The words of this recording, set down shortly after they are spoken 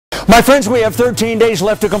My friends, we have 13 days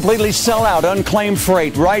left to completely sell out unclaimed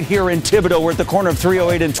freight right here in Thibodaux. We're at the corner of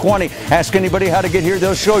 308 and 20. Ask anybody how to get here,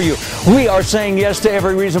 they'll show you. We are saying yes to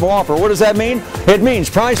every reasonable offer. What does that mean? It means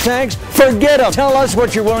price tags, forget them. Tell us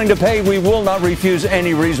what you're willing to pay. We will not refuse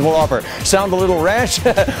any reasonable offer. Sound a little rash?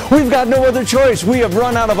 We've got no other choice. We have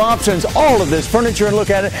run out of options. All of this furniture, and look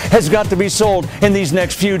at it, has got to be sold in these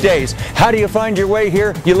next few days. How do you find your way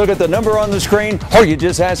here? You look at the number on the screen, or you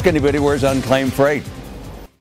just ask anybody where's unclaimed freight.